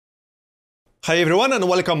Hi everyone and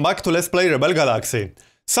welcome back to Let's Play Rebel Galaxy.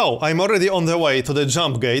 So, I'm already on the way to the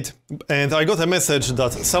jump gate and I got a message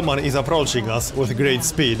that someone is approaching us with great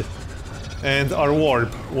speed. And our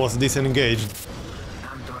warp was disengaged.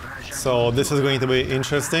 So this is going to be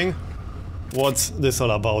interesting. What's this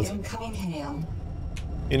all about? Incoming hail.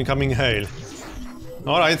 Incoming hail.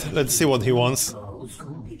 Alright, let's see what he wants.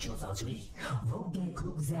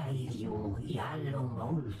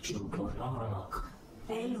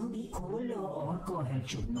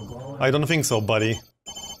 I don't think so, buddy.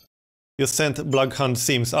 You sent Black Hand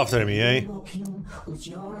Sims after me, eh?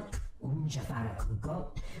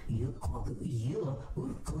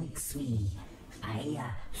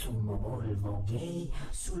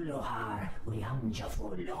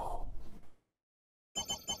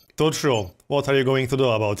 Too true. What are you going to do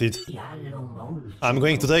about it? I'm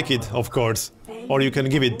going to take it, of course. Or you can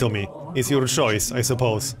give it to me. It's your choice, I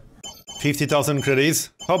suppose. 50,000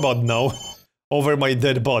 credits? How about now? Over my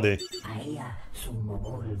dead body.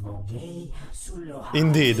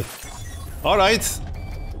 Indeed. Alright.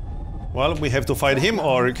 Well, we have to fight him,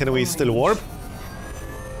 or can we still warp?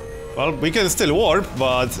 Well, we can still warp,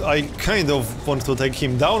 but I kind of want to take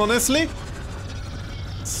him down, honestly.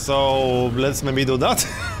 So, let's maybe do that.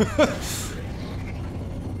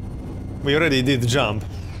 We already did jump.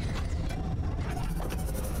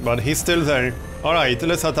 But he's still there. Alright,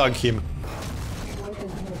 let's attack him.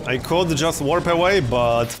 I could just warp away,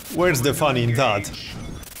 but where's the fun in that?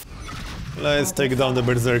 Let's take down the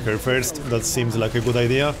Berserker first. That seems like a good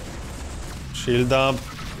idea. Shield up.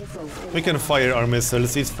 We can fire our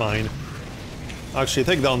missiles, it's fine. Actually,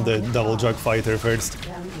 take down the double jack fighter first.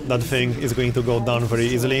 That thing is going to go down very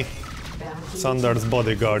easily. Sandar's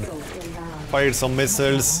bodyguard. Fire some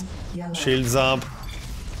missiles. Shields up.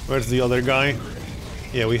 Where's the other guy?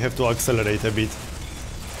 Yeah, we have to accelerate a bit.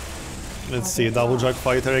 Let's see, double jack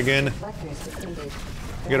fighter again.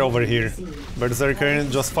 Get over here. Berserker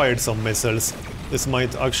just fired some missiles. This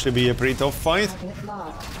might actually be a pretty tough fight.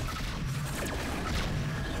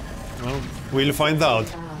 Well, we'll find out.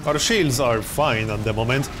 Our shields are fine at the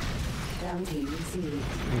moment.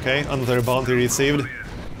 Okay, another bounty received.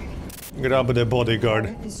 Grab the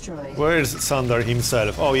bodyguard. Where's Sandar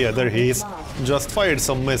himself? Oh yeah, there he is. Just fired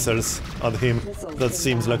some missiles at him. That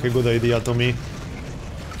seems like a good idea to me.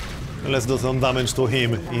 Let's do some damage to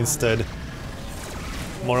him instead.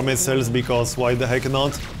 More missiles, because why the heck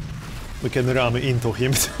not? We can ram into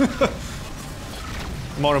him.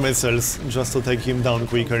 More missiles, just to take him down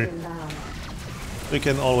quicker. We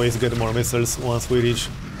can always get more missiles once we reach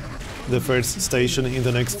the first station in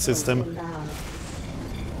the next system.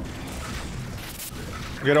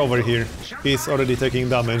 Get over here. He's already taking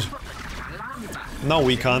damage. No,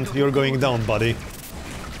 we can't. You're going down, buddy.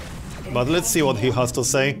 But let's see what he has to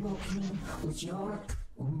say.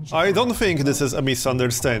 I don't think this is a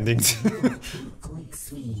misunderstanding.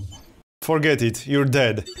 Forget it, you're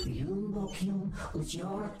dead.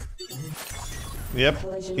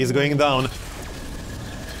 Yep, he's going down.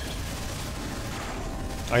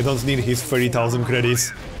 I don't need his 30,000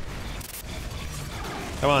 credits.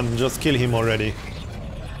 Come on, just kill him already.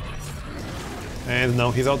 And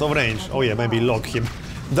now he's out of range. Oh yeah, maybe lock him.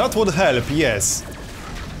 That would help, yes.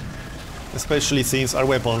 Especially since our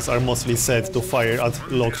weapons are mostly set to fire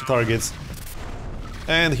at locked targets.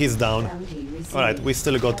 And he's down. Alright, we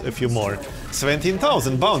still got a few more.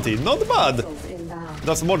 17,000 bounty, not bad!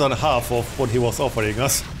 That's more than half of what he was offering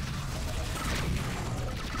us.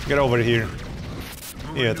 Get over here.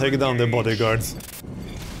 Yeah, take down the bodyguards.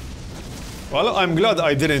 Well, I'm glad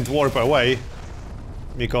I didn't warp away.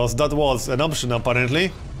 Because that was an option,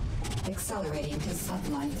 apparently. Accelerating to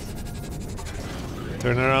sunlight.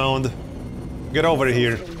 Turn around. Get over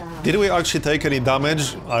here. Did we actually take any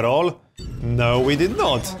damage at all? No, we did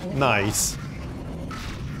not. Nice.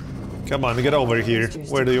 Come on, get over here.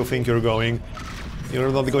 Where do you think you're going? You're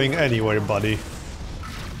not going anywhere, buddy.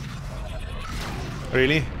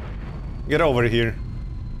 Really? Get over here.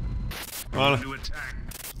 Well,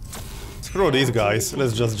 screw these guys.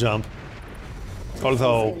 Let's just jump.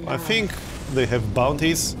 Although, I think they have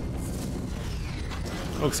bounties.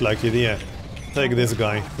 Looks like it, yeah. Take this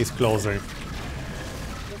guy, he's closer.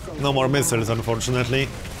 No more missiles, unfortunately,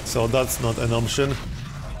 so that's not an option.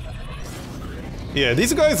 Yeah,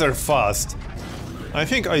 these guys are fast. I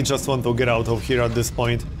think I just want to get out of here at this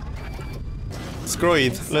point. Screw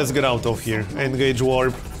it, let's get out of here. Engage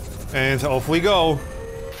warp. And off we go.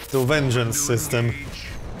 To Vengeance system.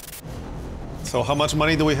 So how much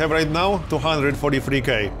money do we have right now?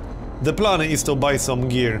 243k. The plan is to buy some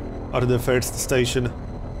gear at the first station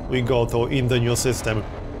we go to in the new system.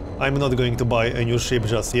 I'm not going to buy a new ship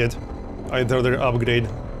just yet. I'd rather upgrade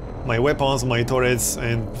my weapons, my turrets,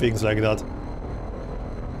 and things like that.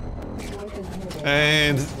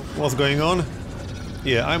 And what's going on?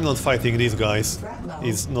 Yeah, I'm not fighting these guys.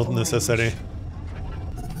 It's not necessary.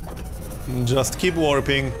 Just keep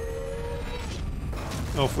warping.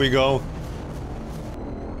 Off we go.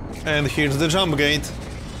 And here's the jump gate.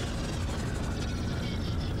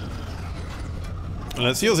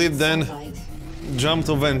 Let's use it then. Jump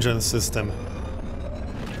to vengeance system.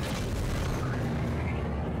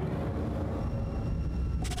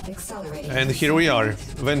 And here we are,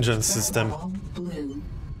 vengeance system.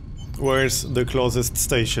 Where's the closest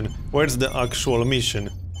station? Where's the actual mission?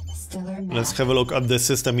 Let's have a look at the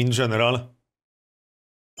system in general.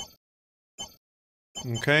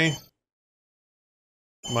 Okay.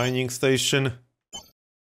 Mining station.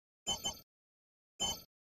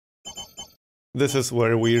 This is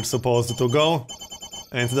where we're supposed to go.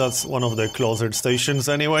 And that's one of the closer stations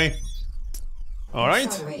anyway.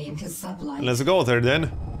 Alright. Let's go there then.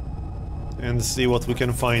 And see what we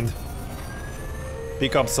can find.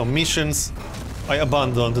 Pick up some missions. I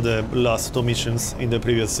abandoned the last two missions in the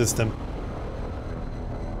previous system.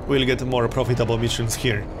 We'll get more profitable missions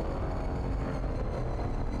here.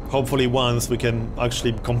 Hopefully once we can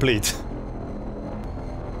actually complete.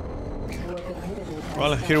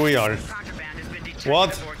 Well, here we are.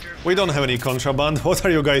 What? We don't have any contraband. What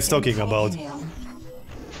are you guys talking about?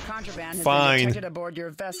 Fine.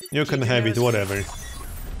 You can have it, whatever.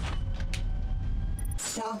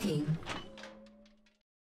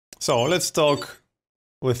 So, let's talk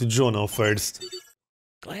with Juno first.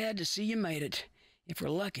 Glad to see you made it. If we're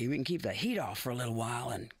lucky, we can keep the heat off for a little while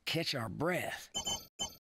and catch our breath.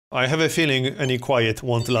 I have a feeling any quiet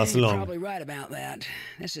won't last long. You're probably right about that.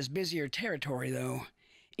 This is busier territory, though.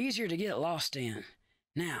 Easier to get lost in.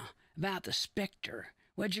 Now, about the Spectre.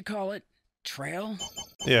 What'd you call it? Trail?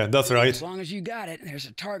 Yeah, that's right. As long as you got it, there's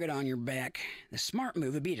a target on your back. The smart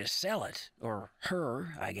move would be to sell it. Or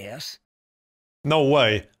her, I guess. No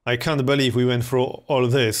way. I can't believe we went through all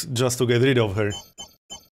this just to get rid of her.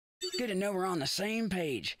 Good to know we're on the same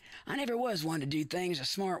page. I never was one to do things a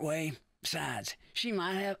smart way. Besides, she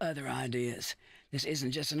might have other ideas. This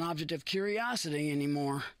isn't just an object of curiosity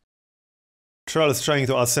anymore. Charles trying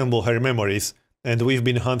to assemble her memories, and we've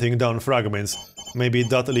been hunting down fragments. Maybe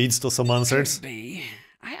that leads to some answers? Could be.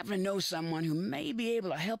 I happen to know someone who may be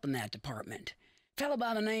able to help in that department. Fellow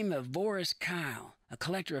by the name of Boris Kyle, a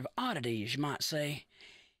collector of oddities, you might say.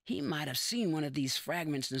 He might have seen one of these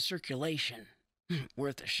fragments in circulation.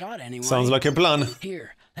 Worth a shot anyway. Sounds like a plan.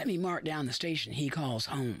 Here, let me mark down the station he calls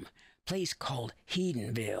home. Place called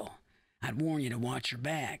Hedenville. I'd warn you to watch your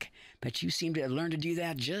back, but you seem to have learned to do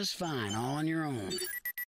that just fine all on your own.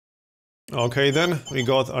 Okay then, we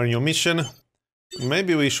got our new mission.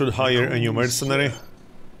 Maybe we should hire a new mercenary.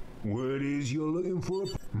 Word is you're looking for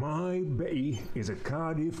my Betty is a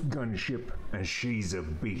Cardiff gunship, and she's a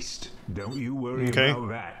beast. Don't you worry about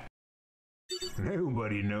that.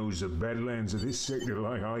 Nobody knows the badlands of this sector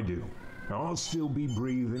like I do. I'll still be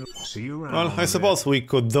breathing. See you around. Well, I suppose we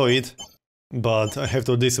could do it, but I have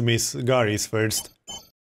to dismiss Gary's first.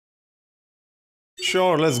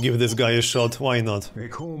 Sure, let's give this guy a shot, why not? They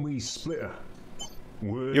call me Splitter.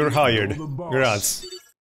 You're hired. Grats.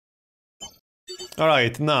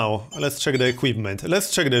 Alright, now, let's check the equipment.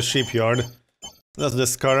 Let's check the shipyard. That's the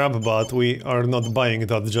Scarab, but we are not buying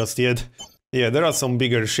that just yet. Yeah, there are some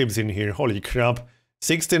bigger ships in here, holy crap.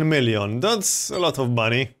 16 million, that's a lot of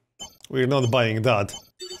money. We're not buying that.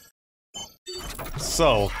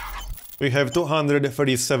 So, we have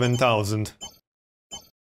 237,000.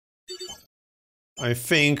 I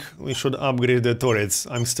think we should upgrade the turrets.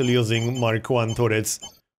 I'm still using Mark 1 turrets.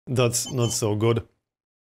 That's not so good.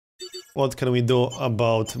 What can we do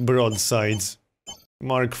about broadsides?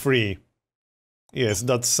 Mark 3. Yes,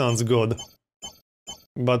 that sounds good.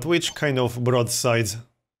 But which kind of broadsides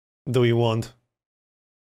do we want?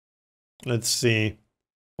 Let's see.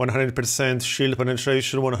 100% shield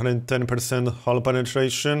penetration, 110% hull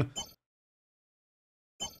penetration,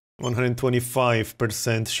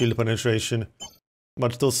 125% shield penetration,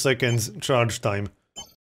 but 2 seconds charge time.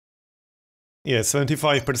 Yeah,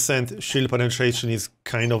 75% shield penetration is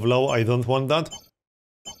kind of low, I don't want that.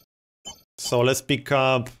 So let's pick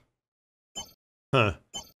up... The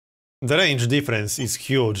range difference is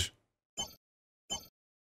huge.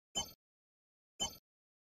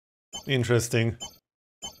 Interesting.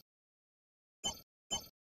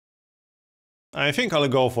 I think I'll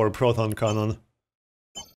go for proton cannon.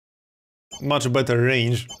 Much better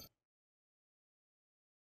range.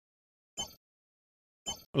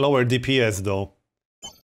 Lower DPS though.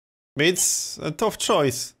 It's a tough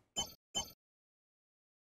choice.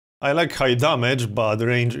 I like high damage, but the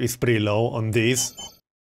range is pretty low on these.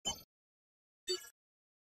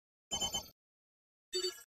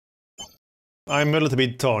 I'm a little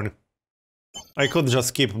bit torn. I could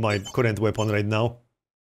just keep my current weapon right now.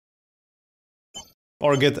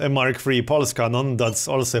 Or get a Mark III pulse cannon, that's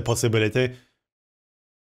also a possibility.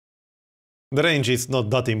 The range is not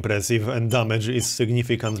that impressive and damage is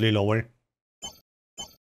significantly lower.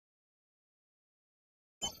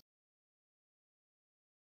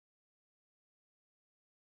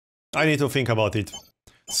 I need to think about it.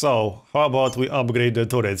 So, how about we upgrade the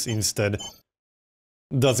turrets instead?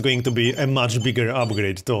 That's going to be a much bigger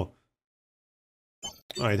upgrade too.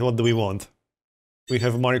 Alright, what do we want? We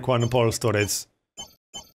have Mark I pulse turrets.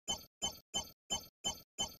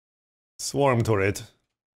 Swarm turret.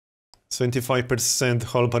 75%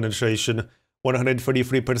 hull penetration,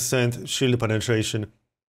 133% shield penetration.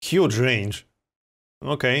 Huge range.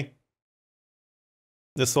 Okay.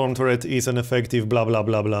 The swarm turret is an effective blah blah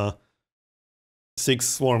blah blah. 6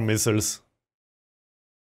 swarm missiles.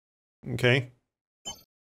 Okay.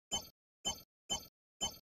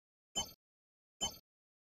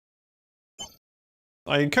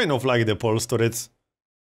 I kind of like the pulse turrets.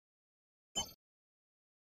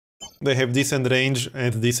 They have decent range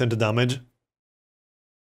and decent damage.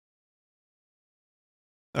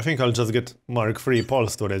 I think I'll just get Mark III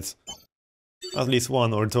pulse turrets. At least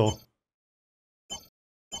one or two.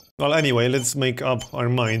 Well, anyway, let's make up our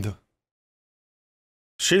mind.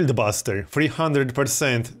 Shield Buster,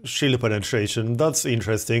 300% shield penetration, that's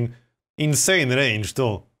interesting. Insane range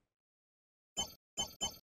too.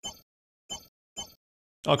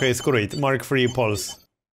 Okay, screw it, Mark III pulse.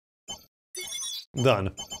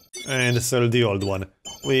 Done. And sell the old one.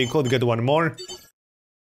 We could get one more.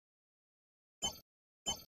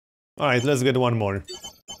 Alright, let's get one more.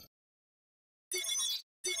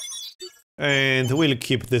 And we'll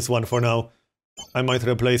keep this one for now. I might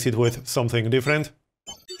replace it with something different.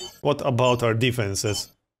 What about our defenses?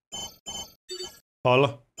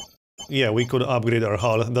 Hull? Yeah, we could upgrade our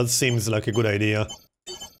hull. That seems like a good idea.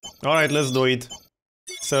 Alright, let's do it.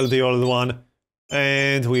 Sell the old one.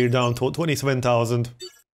 And we're down to 27,000.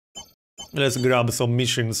 Let's grab some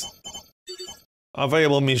missions.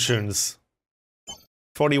 Available missions.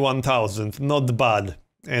 41,000, not bad.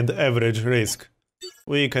 And average risk.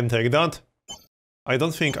 We can take that. I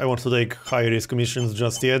don't think I want to take high risk missions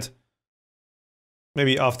just yet.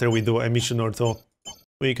 Maybe after we do a mission or two.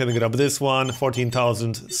 We can grab this one.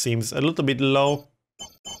 14,000 seems a little bit low.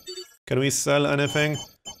 Can we sell anything?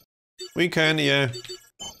 We can, yeah.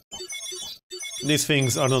 These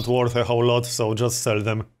things are not worth a whole lot, so just sell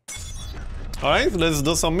them. Alright, let's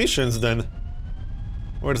do some missions then.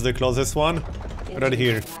 Where's the closest one? Right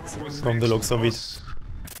here, from the looks of it.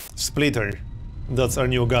 Splitter. That's our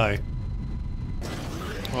new guy.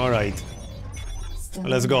 Alright.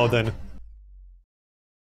 Let's go then.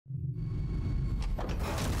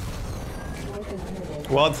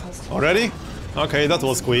 What? Already? Okay, that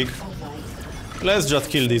was quick. Let's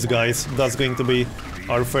just kill these guys. That's going to be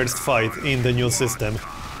our first fight in the new system.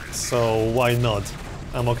 So why not?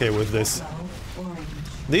 I'm okay with this.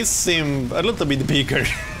 These seem a little bit bigger.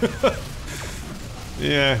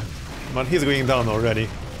 Yeah, but he's going down already.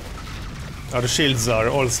 Our shields are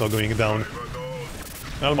also going down.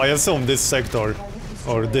 Well, I assume this sector,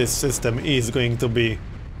 or this system, is going to be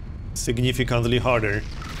significantly harder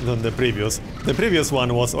than the previous. The previous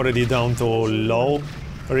one was already down to low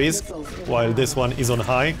risk, while this one is on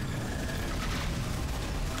high.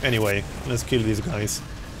 Anyway, let's kill these guys.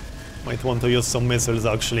 Might want to use some missiles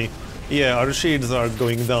actually. Yeah, our shields are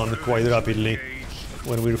going down quite rapidly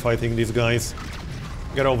when we're fighting these guys.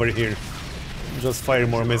 Get over here. Just fire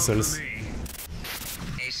more missiles.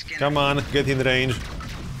 Come on, get in range.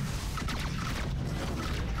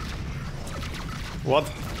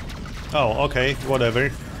 What? Oh, okay,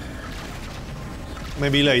 whatever.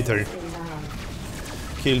 Maybe later.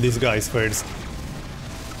 Kill these guys first.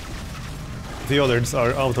 The others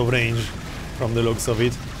are out of range, from the looks of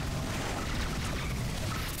it.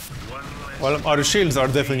 Well, our shields are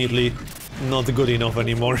definitely not good enough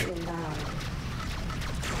anymore.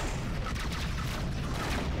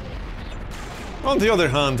 On the other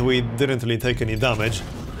hand, we didn't really take any damage,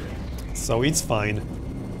 so it's fine.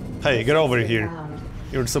 Hey, get over here.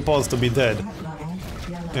 You're supposed to be dead.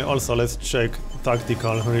 And also, let's check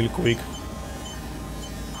tactical real quick.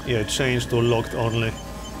 Yeah, change to locked only.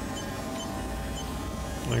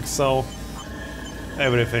 Like so.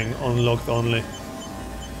 Everything unlocked only.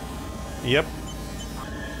 Yep.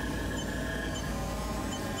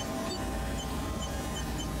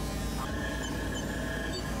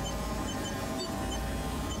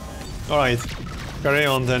 Alright. Carry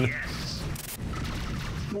on then.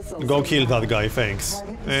 Go kill that guy, thanks.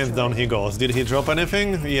 And down he goes. Did he drop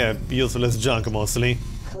anything? Yeah, useless junk mostly.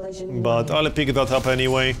 But I'll pick that up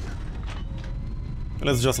anyway.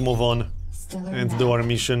 Let's just move on and do our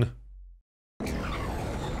mission.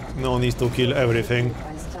 No need to kill everything.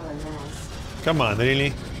 Come on,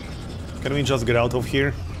 really? Can we just get out of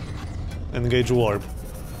here? Engage warp.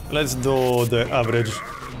 Let's do the average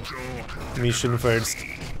mission first.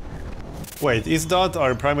 Wait, is that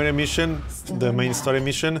our primary mission? The main story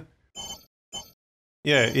mission?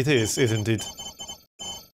 Yeah, it is, isn't it?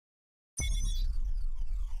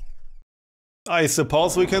 I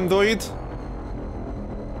suppose we can do it?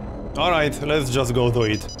 Alright, let's just go do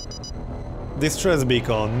it. Distress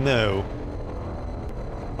beacon, no.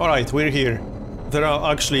 Alright, we're here. There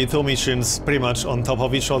are actually two missions pretty much on top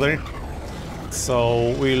of each other.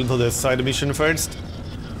 So we'll do the side mission first.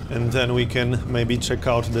 And then we can maybe check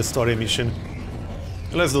out the story mission.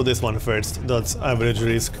 Let's do this one first. That's average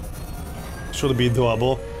risk. Should be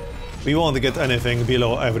doable. We won't get anything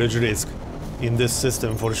below average risk in this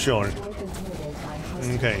system for sure.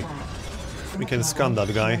 Okay. We can scan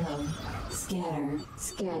that guy. Scanner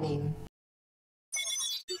scanning.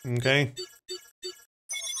 Okay.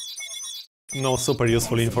 No super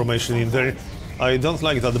useful information in there. I don't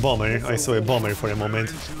like that bomber. I saw a bomber for a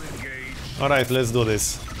moment. Alright, let's do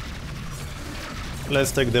this.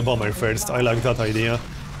 Let's take the bomber first. I like that idea.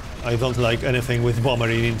 I don't like anything with bomber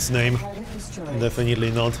in its name.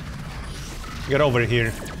 Definitely not. Get over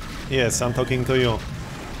here. Yes, I'm talking to you.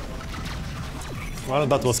 Well,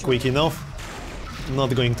 that was quick enough.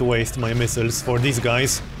 Not going to waste my missiles for these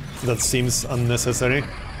guys. That seems unnecessary.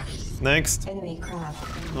 Next.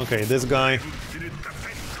 Okay, this guy.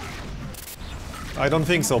 I don't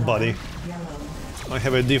think so, buddy. I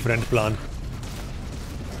have a different plan.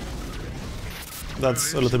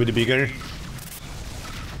 That's a little bit bigger.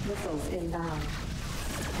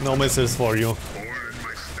 No missiles for you.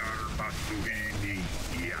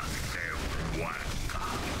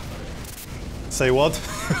 Say what?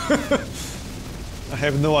 I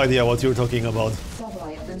have no idea what you're talking about.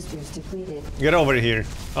 Get over here.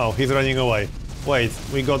 Oh, he's running away. Wait,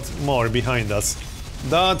 we got more behind us.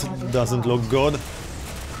 That doesn't look good.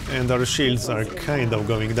 And our shields are kind of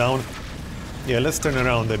going down. Yeah, let's turn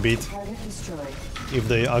around a bit. If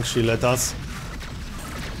they actually let us.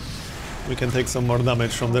 We can take some more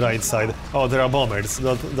damage from the right side. Oh, there are bombers.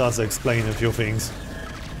 That does explain a few things.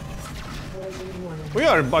 We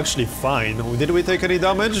are actually fine. Did we take any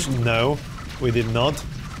damage? No, we did not.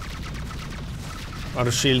 Our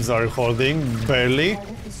shields are holding, barely.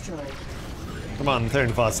 Come on,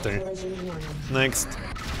 turn faster. Next.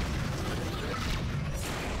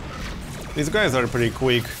 These guys are pretty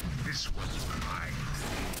quick.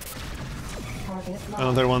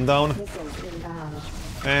 Another one down.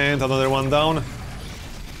 And another one down.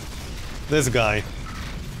 This guy.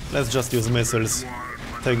 Let's just use missiles.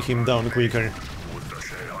 Take him down quicker.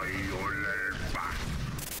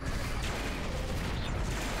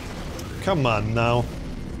 Come on now.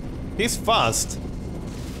 He's fast.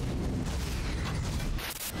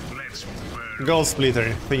 Go,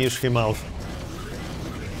 Splitter. Finish him off.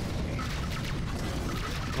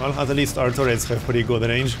 Well, at least our turrets have pretty good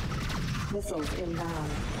range.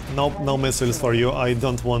 Nope, no missiles for you. I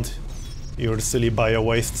don't want your silly bio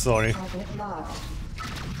waste, sorry.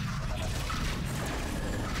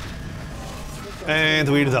 And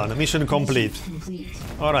we're done. Mission complete.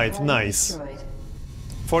 Alright, nice.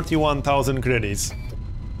 41,000 credits.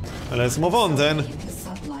 Let's move on then.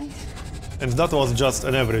 And that was just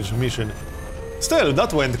an average mission. Still,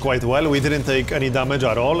 that went quite well. We didn't take any damage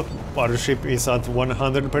at all. Our ship is at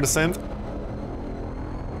 100%.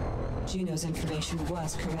 Juno's information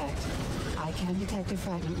was correct. I can detect a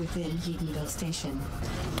fragment within Yeatonville Station.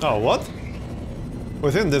 Oh, what?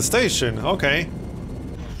 Within the station, okay.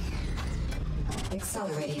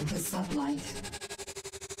 Accelerating to sublight.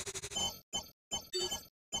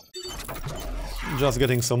 Just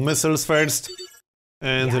getting some missiles first.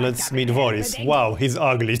 And let's meet Boris. Wow, he's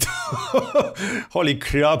ugly. Holy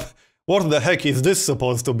crap. What the heck is this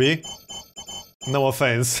supposed to be? No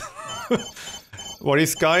offense.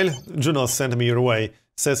 Boris Kyle? Juno sent me your way.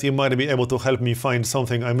 Says you might be able to help me find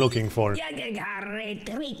something I'm looking for.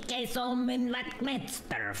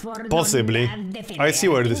 Possibly. I see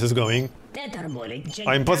where this is going.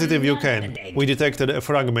 I'm positive you can. We detected a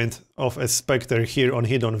fragment of a Spectre here on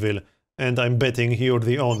Hiddenville, and I'm betting you're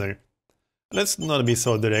the owner. Let's not be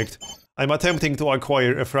so direct. I'm attempting to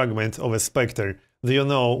acquire a fragment of a Spectre, Do you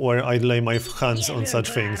know where I'd lay my hands on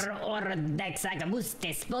such things?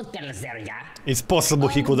 It's possible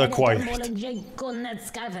he could acquire it.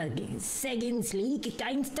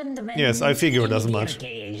 Yes, I figured as much.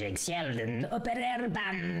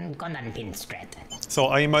 So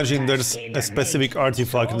I imagine there's a specific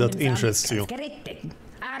artifact that interests you.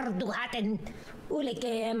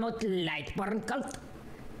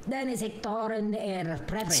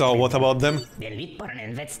 So what about them?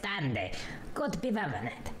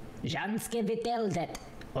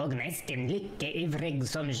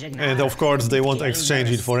 And of course they won't exchange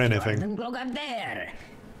it for anything.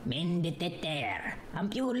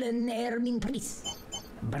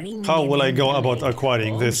 How will I go about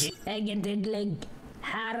acquiring this?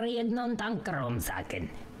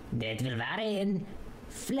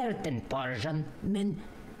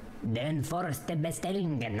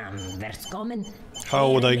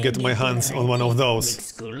 How would I get my hands on one of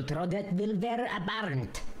those?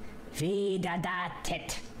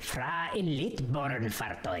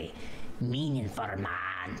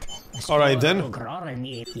 Alright then.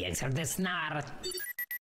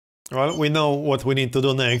 Well, we know what we need to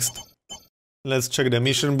do next. Let's check the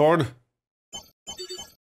mission board.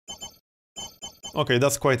 Okay,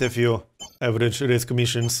 that's quite a few average risk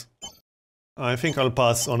missions. I think I'll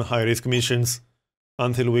pass on high risk missions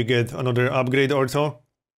until we get another upgrade or two.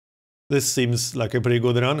 This seems like a pretty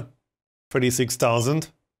good run. 36,000.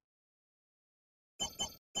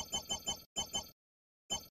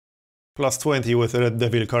 Plus 20 with Red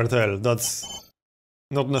Devil Cartel. That's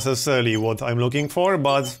not necessarily what I'm looking for,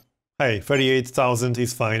 but hey, 38,000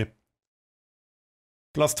 is fine.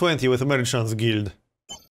 Plus 20 with Merchants Guild.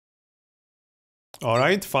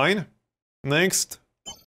 Alright, fine. Next.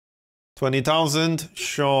 20,000,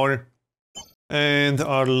 sure. And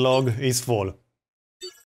our log is full.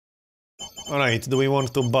 Alright, do we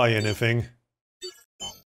want to buy anything?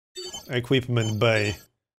 Equipment bay.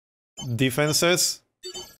 Defenses?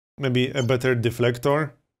 Maybe a better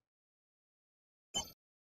deflector?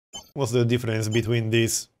 What's the difference between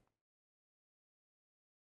these?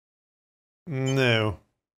 No.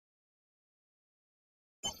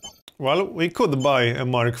 Well, we could buy a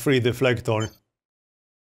Mark III deflector.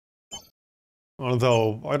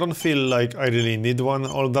 Although, I don't feel like I really need one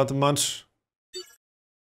all that much.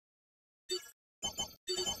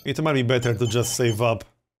 It might be better to just save up.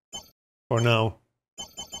 For now.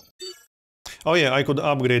 Oh yeah, I could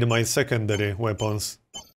upgrade my secondary weapons.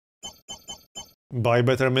 Buy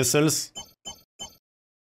better missiles.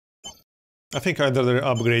 I think I'd rather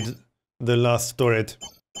upgrade the last turret.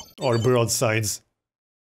 Or broadsides.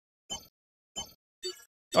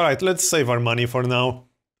 Alright, let's save our money for now.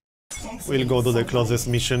 We'll go to the closest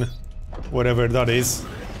mission, wherever that is.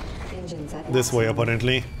 This way,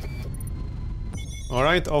 apparently.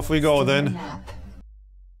 Alright, off we go then.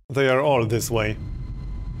 They are all this way.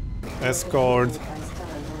 Escort.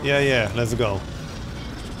 Yeah, let's go.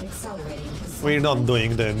 We're not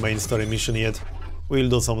doing the main story mission yet. We'll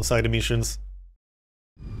do some side missions.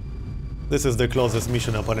 This is the closest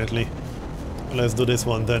mission, apparently. Let's do this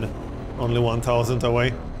one then. Only 1,000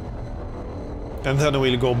 away. And then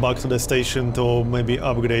we'll go back to the station to maybe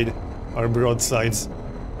upgrade our broadsides.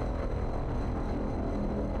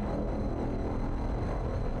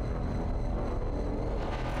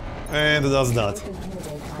 And that's that.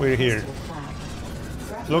 We're here.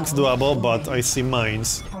 Looks doable, but I see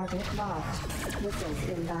mines.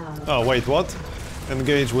 Oh, wait, what?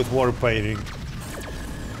 Engage with war pairing.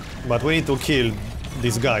 But we need to kill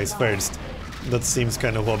these guys first. That seems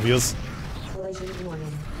kind of obvious.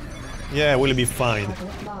 Yeah, we'll be fine.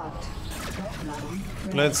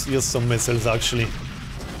 Let's use some missiles, actually.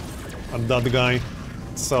 At that guy.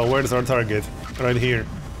 So, where's our target? Right here.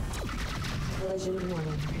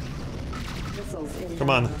 Come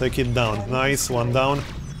on, take it down. Nice, one down.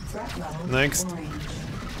 Next.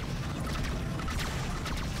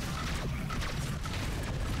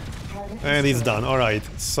 And it's done, alright.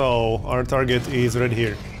 So, our target is right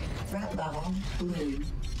here.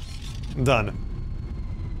 Done.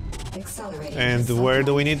 And where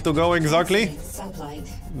do we need to go exactly?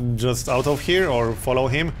 Just out of here or follow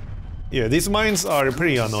him? Yeah, these mines are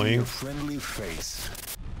pretty annoying.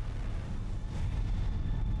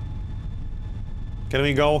 Can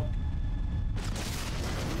we go?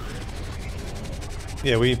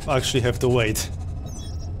 Yeah, we actually have to wait.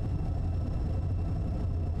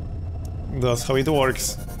 That's how it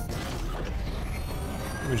works.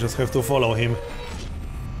 We just have to follow him.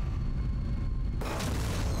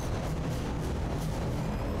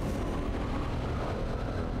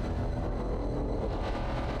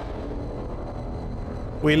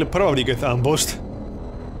 We'll probably get ambushed.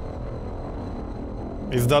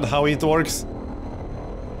 Is that how it works?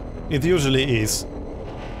 It usually is.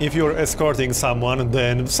 If you're escorting someone,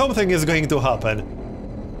 then something is going to happen.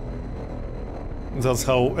 That's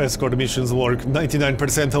how escort missions work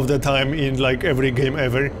 99% of the time in like every game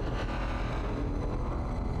ever.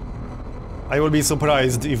 I will be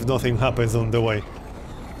surprised if nothing happens on the way.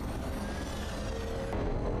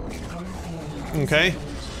 Okay.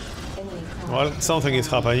 Well, something is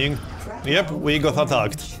happening. Yep, we got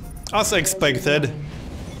attacked. As expected.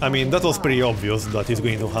 I mean, that was pretty obvious that is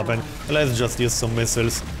going to happen. Let's just use some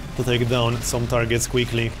missiles to take down some targets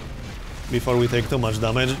quickly before we take too much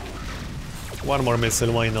damage. One more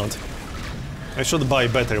missile, why not? I should buy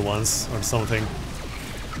better ones or something.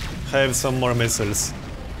 Have some more missiles.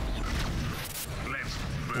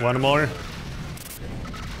 One more.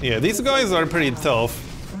 Yeah, these guys are pretty tough.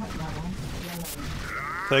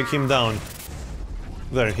 Take him down.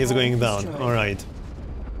 There, he's going down. Alright.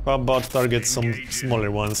 How about target some smaller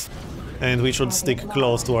ones? And we should stick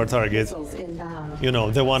close to our target. You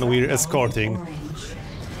know, the one we're escorting.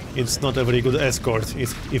 It's not a very good escort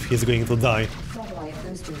if he's going to die.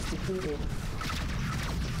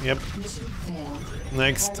 Yep.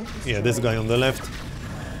 Next. Yeah, this guy on the left.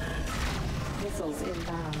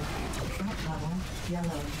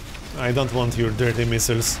 I don't want your dirty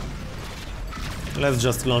missiles. Let's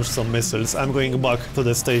just launch some missiles. I'm going back to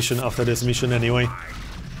the station after this mission anyway.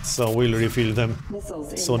 So we'll refill them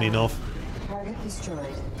soon enough.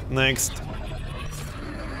 Next.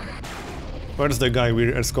 Where's the guy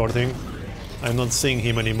we're escorting? I'm not seeing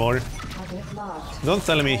him anymore. Don't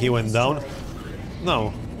tell me he went down.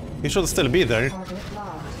 No, he should still be there.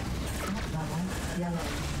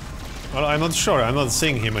 Well, I'm not sure, I'm not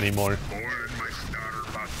seeing him anymore.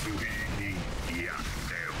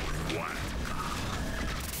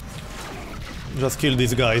 Just kill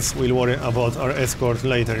these guys, we'll worry about our escort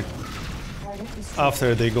later.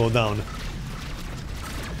 After they go down.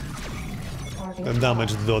 A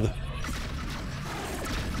damaged dude.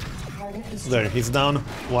 There, he's down.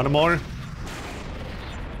 One more.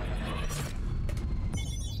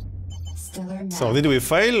 So, did we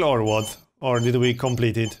fail or what? Or did we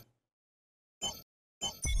complete it?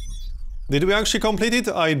 Did we actually complete it?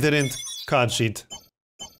 I didn't catch it.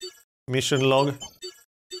 Mission log.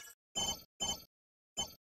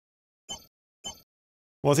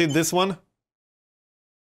 Was it this one?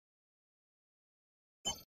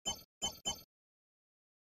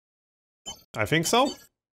 I think so.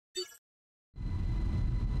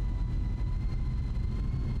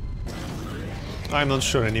 I'm not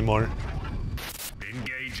sure anymore.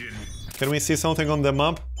 Engaging. Can we see something on the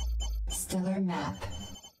map? Stellar map.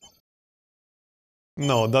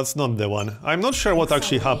 No, that's not the one. I'm not sure what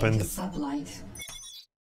actually happened.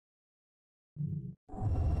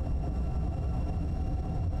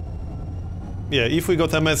 Yeah, if we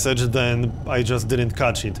got a message, then I just didn't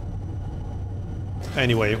catch it.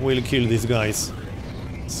 Anyway, we'll kill these guys.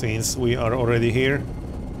 Since we are already here.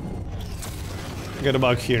 Get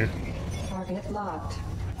back here. Target locked.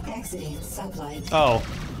 Exiting sublight. Oh,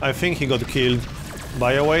 I think he got killed.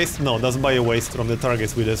 Bio-waste? No, that's bio-waste from the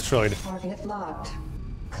targets we destroyed. Target locked.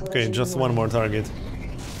 Okay, just one more target.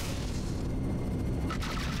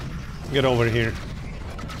 Get over here.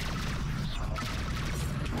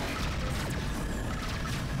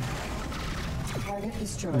 Target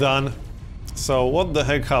destroyed. Done. So, what the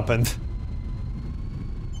heck happened?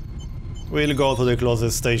 We'll go to the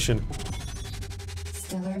closest station.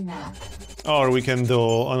 Stellar map. Or we can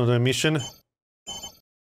do another mission.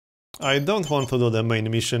 I don't want to do the main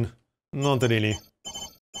mission. Not really.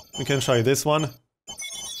 We can try this one.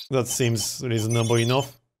 That seems reasonable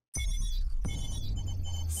enough.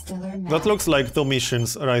 Stellar map. That looks like two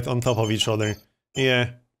missions right on top of each other.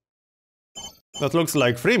 Yeah. That looks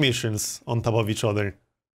like three missions on top of each other.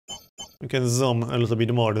 We can zoom a little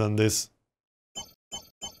bit more than this.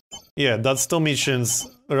 Yeah, that's two missions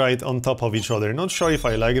right on top of each other. Not sure if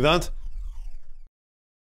I like that.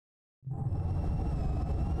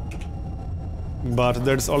 But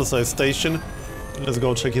there's also a station. Let's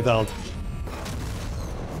go check it out.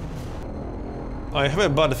 I have a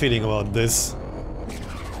bad feeling about this.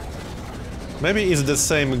 Maybe it's the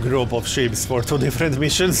same group of ships for two different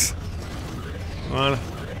missions? Well,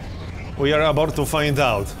 we are about to find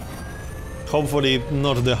out. Hopefully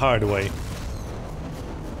not the hard way.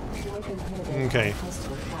 Okay.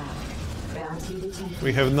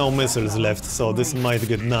 We have no missiles left, so this might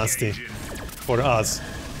get nasty for us.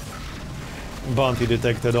 Bounty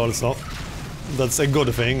detected also. That's a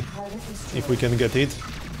good thing, if we can get it.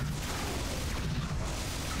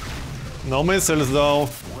 No missiles though.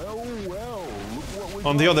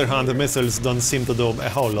 On the other hand, the missiles don't seem to do a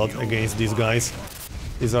whole lot against these guys.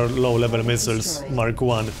 These are low-level missiles, Mark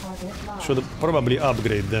 1. Should probably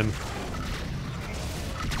upgrade them.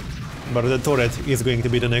 But the turret is going to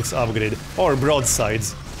be the next upgrade. Or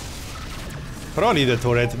broadsides. Probably the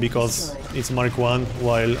turret, because it's Mark 1,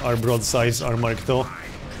 while our broadsides are Mark 2.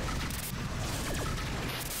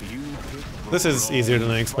 This is easier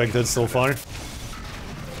than I expected so far.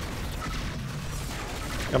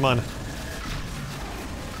 Come on.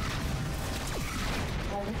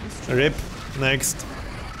 Rip. Next.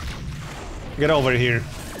 Get over here.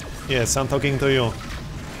 Yes, I'm talking to you.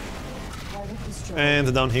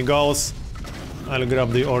 And down he goes. I'll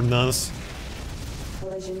grab the ordnance.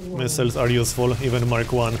 Missiles are useful, even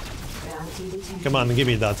Mark 1. Come on, give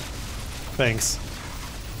me that. Thanks.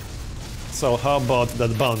 So how about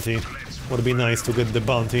that bounty? Would be nice to get the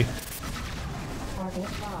bounty.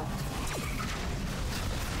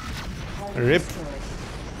 Rip.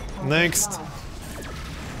 Next.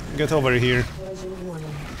 Get over here.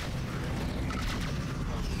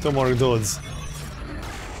 2 more dudes.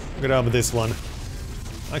 Grab this one.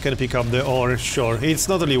 I can pick up the ore, sure. It's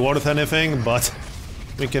not really worth anything, but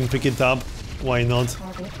we can pick it up. Why not?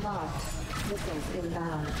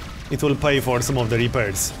 It will pay for some of the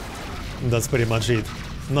repairs. That's pretty much it.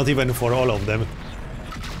 Not even for all of them.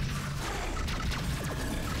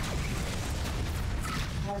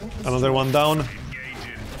 Another one down.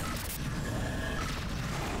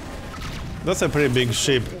 That's a pretty big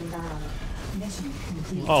ship.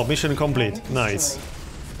 Oh, mission complete. Nice.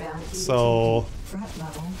 So...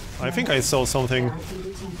 I think I saw something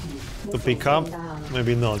to pick up.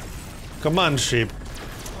 Maybe not. Command ship.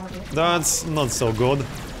 That's not so good.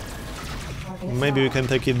 Maybe we can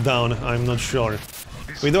take it down, I'm not sure.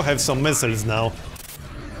 We do have some missiles now.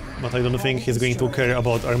 But I don't think he's going to care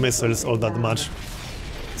about our missiles all that much.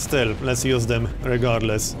 Still, let's use them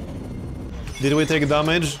regardless. Did we take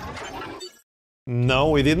damage? No,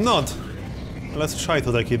 we did not. Let's try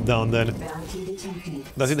to take it down then.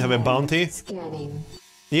 Does it have a bounty?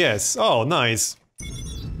 Yes. Oh, nice.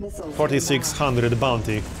 4,600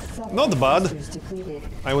 bounty. Not bad.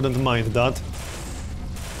 I wouldn't mind that.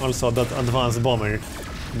 Also, that advanced bomber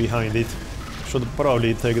behind it. Should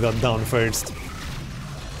probably take that down first.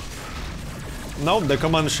 Nope, the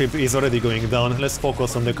command ship is already going down. Let's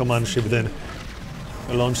focus on the command ship then.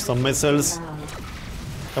 Launch some missiles.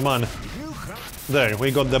 Come on. There,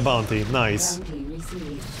 we got the bounty. Nice.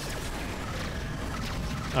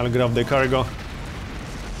 I'll grab the cargo.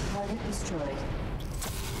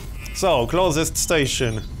 So, closest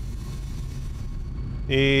station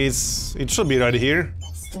is... it should be right here.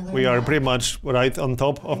 We are pretty much right on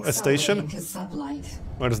top of a station.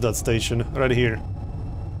 Where's that station? Right here.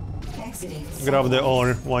 Grab the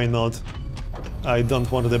ore, why not? I don't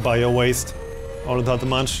want the bio waste all that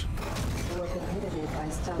much.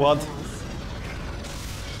 What?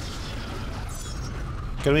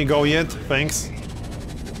 Can we go yet? Thanks.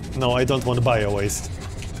 No, I don't want bio waste.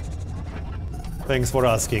 Thanks for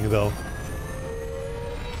asking, though.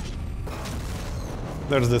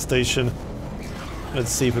 There's the station.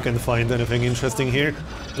 Let's see if we can find anything interesting here.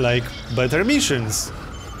 Like, better missions!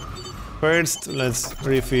 First, let's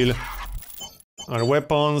refill our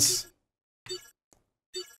weapons.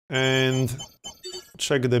 And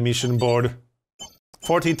check the mission board.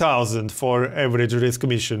 40,000 for average risk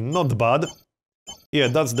mission. Not bad. Yeah,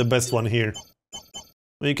 that's the best one here.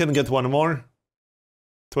 We can get one more.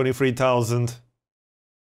 23,000.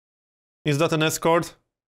 Is that an escort?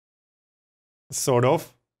 Sort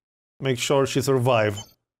of. Make sure she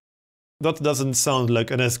survives. That doesn't sound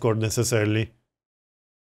like an escort necessarily.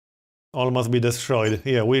 All must be destroyed.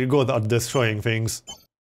 Yeah, we're good at destroying things.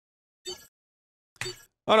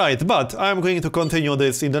 Alright, but I'm going to continue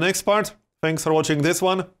this in the next part. Thanks for watching this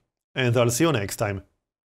one, and I'll see you next time.